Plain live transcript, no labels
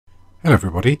Hello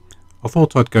everybody, I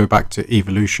thought I'd go back to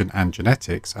evolution and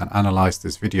genetics and analyse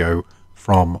this video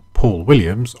from Paul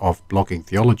Williams of Blogging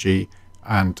Theology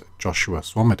and Joshua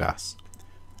Swamidass.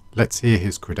 Let's hear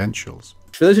his credentials.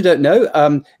 For those who don't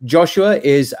know, Joshua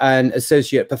is an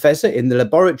associate professor in the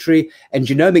Laboratory and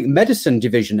Genomic Medicine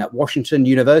Division at Washington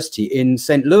University in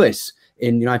St. Louis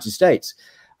in the United States.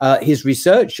 His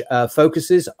research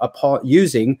focuses upon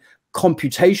using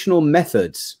computational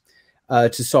methods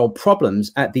to solve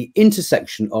problems at the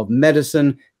intersection of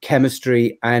medicine,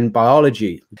 chemistry, and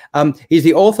biology. He's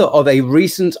the author of a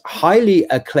recent, highly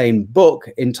acclaimed book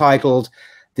entitled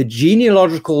The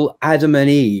Genealogical Adam and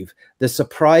Eve, The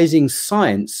Surprising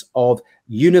Science of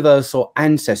Universal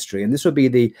Ancestry. And this will be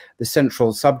the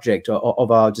central subject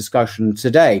of our discussion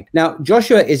today. Now,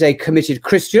 Joshua is a committed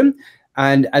Christian,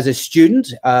 and as a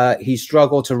student, he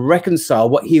struggled to reconcile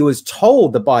what he was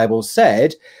told the Bible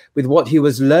said with what he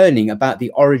was learning about the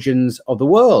origins of the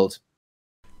world.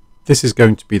 This is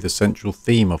going to be the central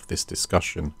theme of this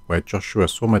discussion, where Joshua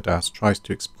Swamidass tries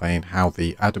to explain how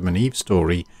the Adam and Eve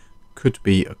story could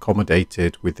be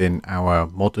accommodated within our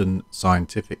modern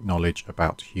scientific knowledge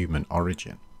about human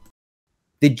origin.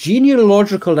 The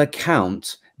genealogical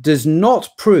account does not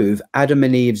prove Adam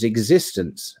and Eve's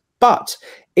existence, but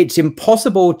it's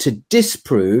impossible to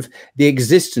disprove the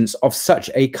existence of such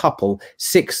a couple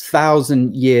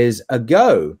 6,000 years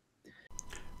ago.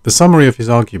 The summary of his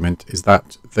argument is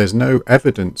that there's no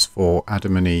evidence for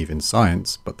Adam and Eve in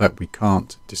science, but that we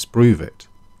can't disprove it.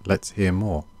 Let's hear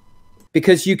more.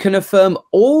 Because you can affirm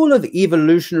all of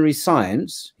evolutionary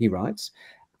science, he writes,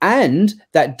 and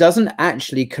that doesn't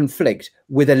actually conflict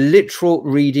with a literal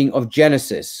reading of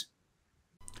Genesis.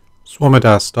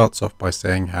 Swamidass starts off by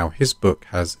saying how his book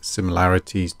has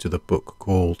similarities to the book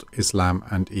called Islam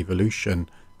and Evolution,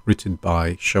 written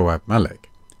by Shoaib Malik.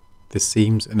 This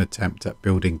seems an attempt at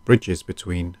building bridges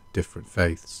between different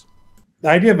faiths.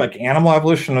 The idea of animal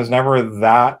evolution was never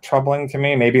that troubling to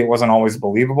me. Maybe it wasn't always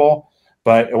believable,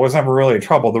 but it was never really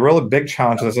trouble. The really big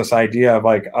challenge is this idea of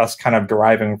us kind of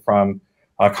deriving from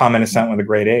common descent with the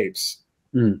great apes.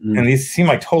 Mm-hmm. And these seem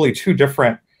like totally two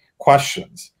different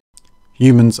questions.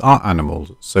 Humans are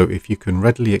animals, so if you can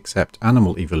readily accept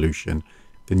animal evolution,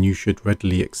 then you should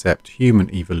readily accept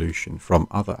human evolution from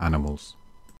other animals.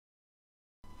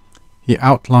 He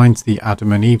outlines the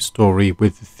Adam and Eve story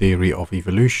with the theory of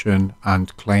evolution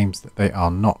and claims that they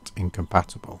are not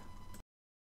incompatible.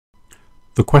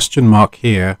 The question mark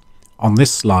here on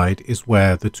this slide is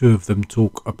where the two of them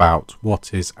talk about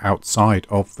what is outside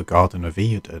of the Garden of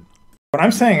Eden. What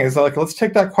I'm saying is, let's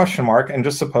take that question mark and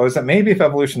just suppose that maybe if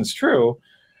evolution is true,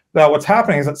 that what's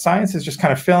happening is that science is just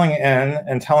kind of filling in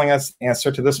and telling us the answer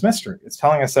to this mystery. It's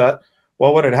telling us that,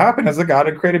 well, what had happened is that God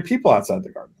had created people outside the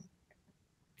garden.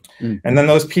 And then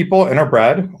those people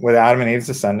interbred with Adam and Eve's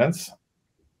descendants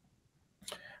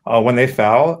when they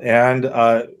fell. And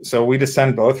so we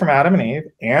descend both from Adam and Eve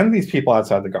and these people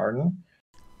outside the garden.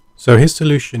 So his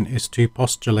solution is to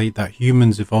postulate that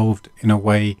humans evolved in a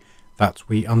way that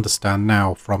we understand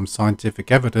now from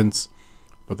scientific evidence,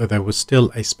 but that there was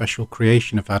still a special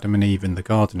creation of Adam and Eve in the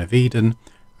Garden of Eden,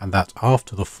 and that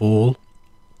after the fall,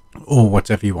 or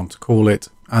whatever you want to call it,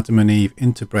 Adam and Eve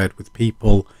interbred with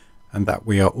people, and that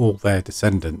we are all their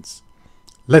descendants.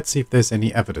 Let's see if there's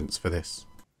any evidence for this.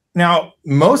 Now,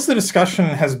 most of the discussion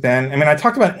has been, I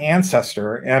talked about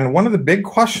ancestor, and one of the big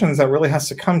questions that really has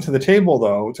to come to the table,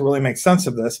 though, to really make sense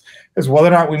of this, is whether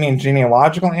or not we mean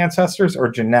genealogical ancestors or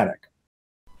genetic.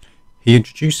 He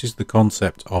introduces the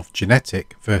concept of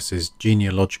genetic versus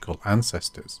genealogical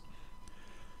ancestors.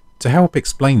 To help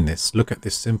explain this, look at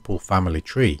this simple family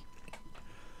tree.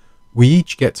 We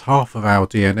each get half of our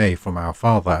DNA from our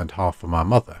father and half from our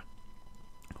mother.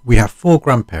 We have 4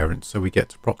 grandparents, so we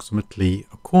get approximately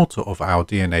a quarter of our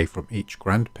DNA from each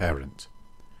grandparent.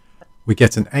 We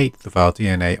get an eighth of our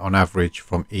DNA on average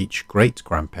from each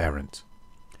great-grandparent.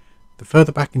 The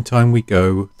further back in time we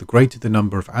go, the greater the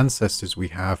number of ancestors we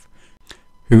have,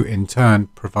 who in turn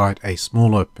provide a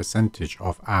smaller percentage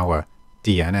of our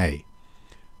DNA.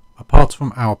 Apart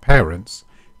from our parents,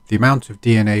 the amount of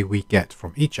DNA we get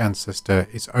from each ancestor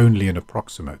is only an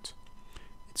approximate.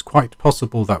 It's quite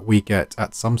possible that we get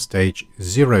at some stage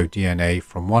 0 DNA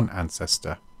from one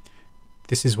ancestor.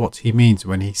 This is what he means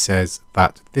when he says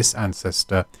that this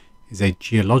ancestor is a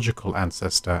geological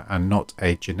ancestor and not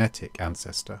a genetic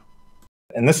ancestor.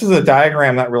 And this is a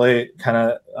diagram that really kind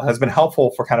of has been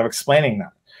helpful for kind of explaining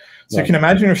that. So you can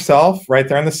imagine yourself right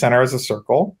there in the center as a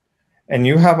circle, and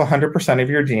you have 100% of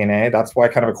your DNA. That's why,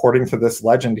 kind of according to this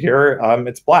legend here,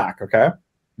 it's black, okay?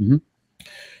 Mm-hmm.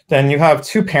 Then you have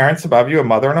 2 parents above you, a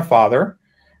mother and a father,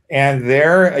 And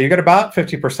there, you get about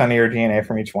 50% of your DNA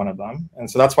from each one of them.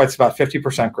 And so that's why it's about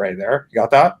 50% gray there. You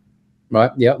got that? Right.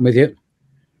 Yeah, I'm with you.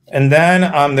 And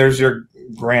then there's your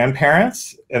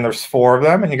grandparents, and there's 4 of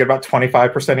them, and you get about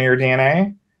 25% of your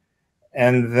DNA.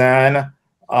 And then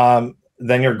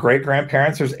your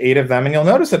great-grandparents, there's 8 of them. And you'll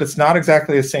notice that it's not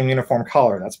exactly the same uniform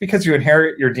color. That's because you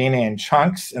inherit your DNA in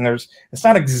chunks, and it's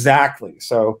not exactly.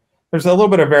 So there's a little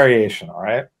bit of variation, all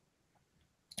right?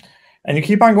 And you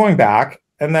keep on going back.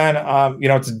 And then,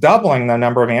 it's doubling the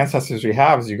number of ancestors you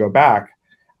have as you go back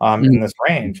in this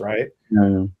range, right?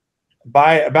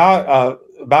 By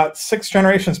about 6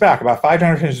 generations back, about 5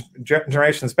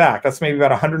 generations back, that's maybe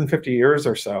about 150 years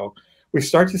or so, we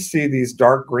start to see these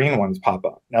dark green ones pop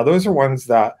up. Now, those are ones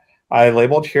that I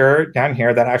labeled down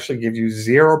here that actually give you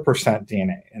 0%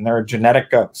 DNA, and they're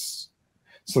genetic ghosts.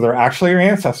 So they're actually your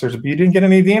ancestors, but you didn't get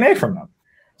any DNA from them.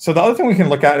 So the other thing we can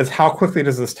look at is how quickly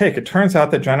does this take? It turns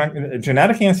out that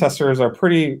genetic ancestors are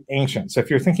pretty ancient. So if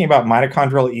you're thinking about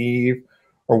mitochondrial Eve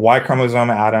or Y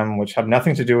chromosome Adam, which have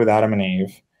nothing to do with Adam and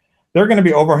Eve, they're going to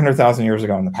be over 100,000 years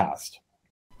ago in the past.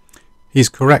 He's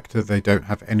correct that they don't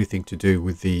have anything to do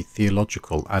with the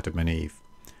theological Adam and Eve.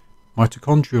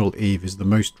 Mitochondrial Eve is the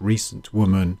most recent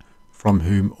woman from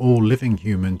whom all living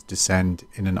humans descend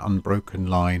in an unbroken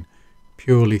line,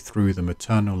 purely through the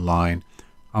maternal line,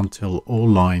 until all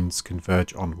lines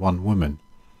converge on one woman.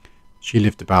 She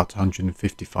lived about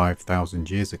 155,000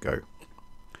 years ago.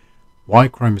 Y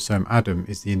chromosome Adam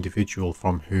is the individual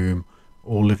from whom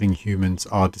all living humans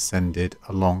are descended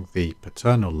along the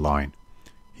paternal line.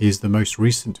 He is the most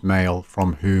recent male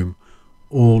from whom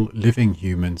all living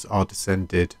humans are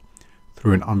descended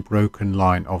through an unbroken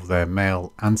line of their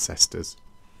male ancestors.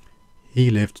 He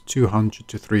lived 200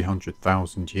 to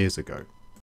 300,000 years ago.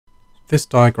 This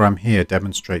diagram here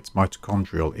demonstrates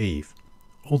mitochondrial Eve.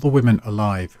 All the women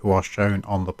alive who are shown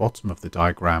on the bottom of the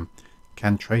diagram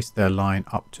can trace their line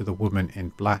up to the woman in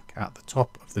black at the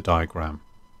top of the diagram.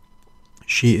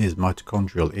 She is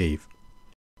mitochondrial Eve.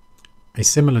 A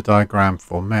similar diagram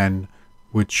for men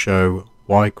would show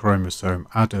Y chromosome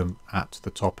Adam at the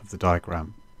top of the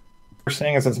diagram. We're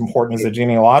saying is as important as the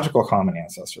genealogical common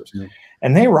ancestors.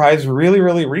 And they rise really,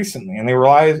 really recently, and they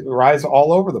rise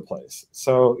all over the place.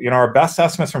 So, our best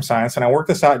estimates from science, and I worked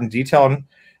this out in detail on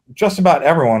just about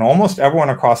everyone, almost everyone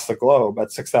across the globe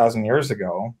at 6,000 years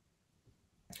ago,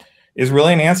 is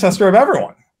really an ancestor of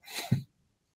everyone.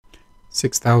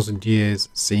 6,000 years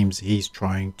seems he's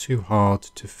trying too hard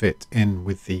to fit in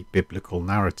with the biblical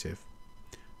narrative.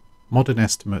 Modern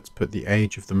estimates put the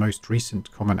age of the most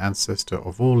recent common ancestor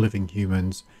of all living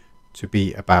humans to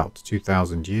be about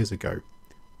 2,000 years ago,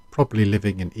 probably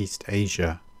living in East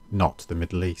Asia, not the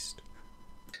Middle East.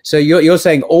 So you're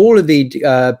saying all of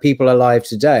the people alive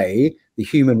today, the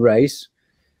human race,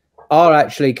 are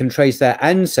actually can trace their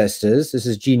ancestors, this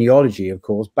is genealogy, of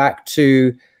course, back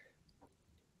to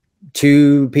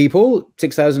 2 people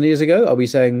 6,000 years ago? Are we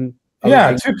saying?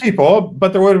 Yeah, 2 people,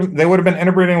 but they would have been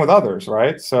interbreeding with others,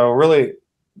 right? So really,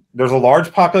 there's a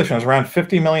large population. There's around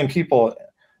 50 million people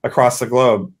across the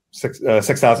globe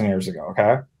 6,000 years ago,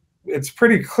 okay? It's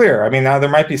pretty clear. I mean, now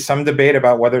there might be some debate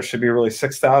about whether it should be really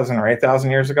 6,000 or 8,000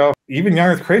 years ago. Even young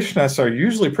Earth creationists are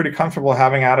usually pretty comfortable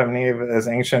having Adam and Eve as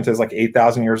ancient as like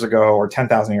 8,000 years ago or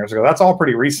 10,000 years ago. That's all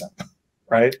pretty recent,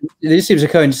 right? This seems to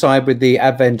coincide with the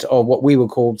advent of what we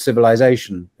would call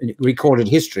civilization, recorded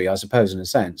history, I suppose, in a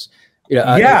sense.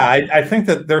 I think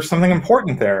that there's something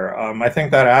important there. I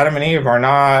think that Adam and Eve are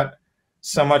not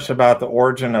so much about the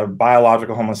origin of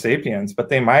biological Homo sapiens, but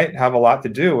they might have a lot to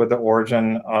do with the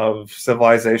origin of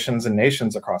civilizations and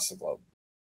nations across the globe.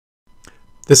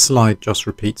 This slide just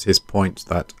repeats his point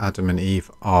that Adam and Eve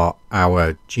are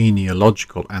our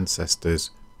genealogical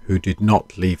ancestors who did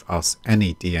not leave us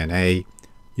any DNA.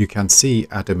 You can see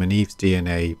Adam and Eve's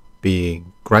DNA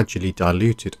being gradually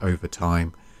diluted over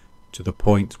time to the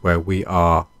point where we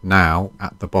are now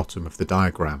at the bottom of the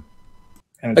diagram.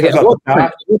 Okay, at what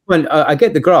point, I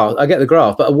get the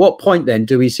graph, but at what point then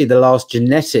do we see the last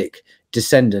genetic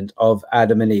descendant of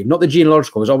Adam and Eve? Not the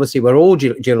genealogical, because obviously we're all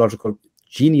genealogical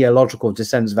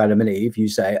descendants of Adam and Eve, you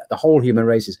say, the whole human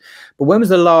races. But when was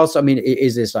the last, I mean,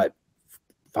 is this like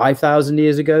 5,000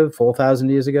 years ago, 4,000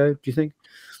 years ago, do you think?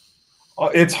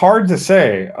 It's hard to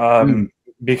say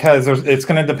because it's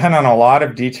going to depend on a lot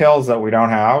of details that we don't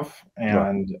have.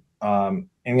 And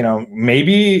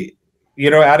maybe,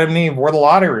 Adam and Eve were the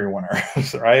lottery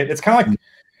winners, right? It's kind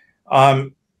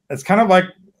of like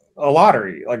a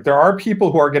lottery. Like there are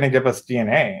people who are going to give us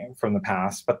DNA from the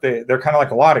past, but they're kind of like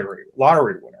a lottery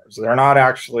winners. They're not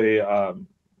actually,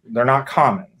 they're not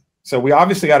common. So we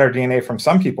obviously got our DNA from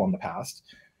some people in the past.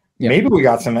 Yeah. Maybe we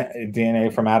got some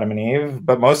DNA from Adam and Eve,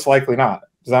 but most likely not.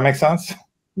 Does that make sense?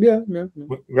 Yeah.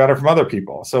 We got it from other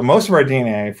people. So most of our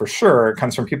DNA, for sure,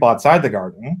 comes from people outside the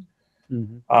garden.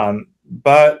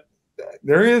 But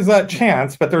there is that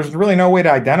chance, but there's really no way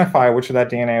to identify which of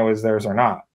that DNA was theirs or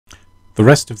not. The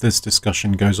rest of this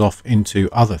discussion goes off into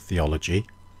other theology.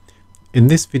 In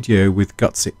this video with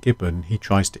Gutsick Gibbon, he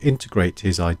tries to integrate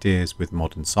his ideas with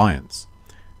modern science.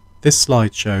 This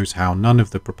slide shows how none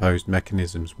of the proposed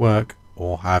mechanisms work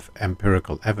or have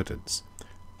empirical evidence.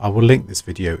 I will link this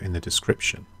video in the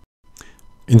description.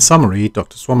 In summary,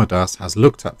 Dr. Swamidass has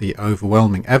looked at the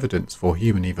overwhelming evidence for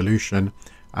human evolution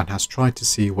and has tried to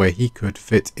see where he could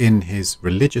fit in his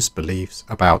religious beliefs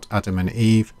about Adam and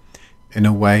Eve in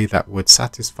a way that would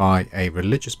satisfy a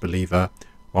religious believer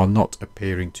while not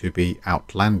appearing to be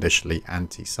outlandishly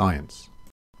anti-science.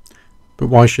 But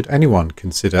why should anyone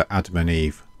consider Adam and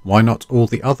Eve? Why not all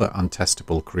the other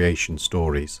untestable creation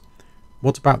stories?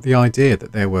 What about the idea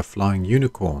that there were flying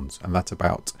unicorns and that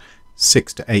about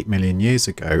 6 to 8 million years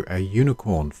ago a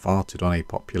unicorn farted on a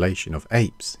population of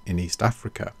apes in East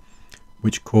Africa,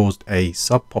 which caused a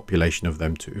subpopulation of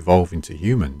them to evolve into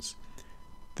humans?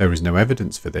 There is no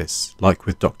evidence for this, like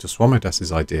with Dr.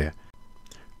 Swamidass's idea.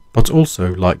 But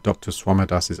also, like Dr.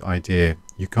 Swamidass's idea,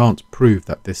 you can't prove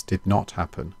that this did not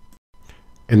happen.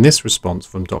 In this response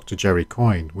from Dr. Jerry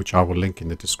Coyne, which I will link in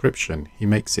the description, he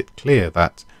makes it clear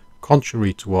that,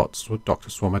 contrary to what Dr.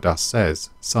 Swamidass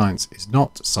says, science is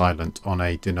not silent on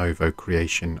a de novo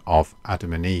creation of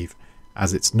Adam and Eve,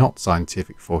 as it's not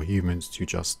scientific for humans to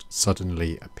just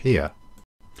suddenly appear.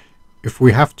 If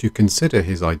we have to consider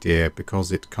his idea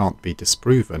because it can't be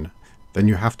disproven, then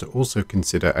you have to also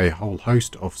consider a whole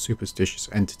host of superstitious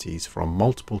entities from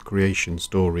multiple creation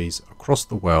stories across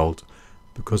the world,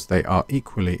 because they are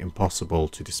equally impossible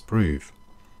to disprove.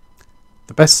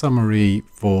 The best summary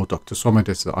for Dr.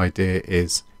 Swamidass's idea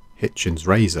is Hitchin's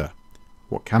razor.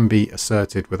 What can be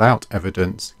asserted without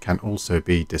evidence can also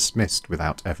be dismissed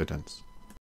without evidence.